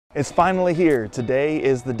It's finally here. Today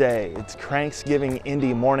is the day. It's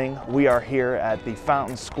CranksgivingIndy morning. We are here at the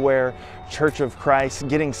Fountain Square Church of Christ,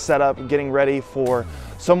 getting set up, getting ready for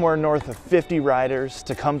somewhere north of 50 riders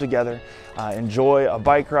to come together, enjoy a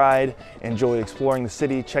bike ride, enjoy exploring the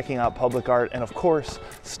city, checking out public art, and of course,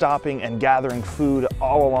 stopping and gathering food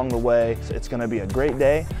all along the way. It's going to be a great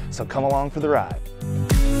day, so come along for the ride.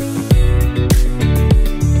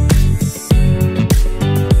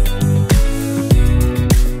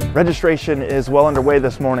 Registration is well underway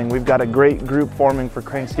this morning. We've got a great group forming for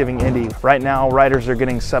CranksgivingIndy. Right now, riders are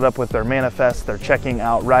getting set up with their manifests, they're checking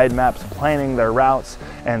out ride maps, planning their routes,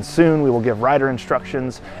 and soon we will give rider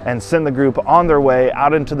instructions and send the group on their way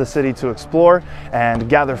out into the city to explore and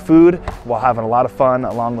gather food while having a lot of fun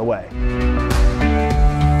along the way.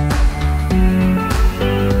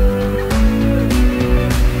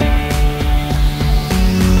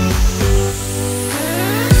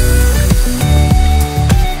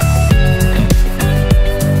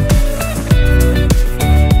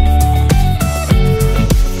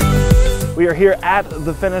 We are here at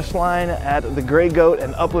the finish line at the Grey Goat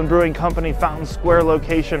and Upland Brewing Company Fountain Square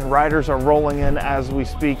location. Riders are rolling in as we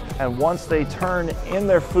speak, and once they turn in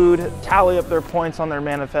their food, tally up their points on their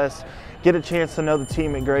manifest, get a chance to know the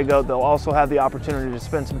team at Grey Goat, they'll also have the opportunity to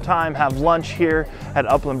spend some time, have lunch here at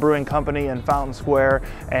Upland Brewing Company in Fountain Square,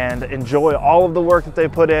 and enjoy all of the work that they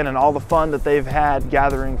put in and all the fun that they've had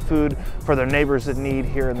gathering food for their neighbors in need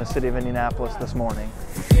here in the city of Indianapolis this morning.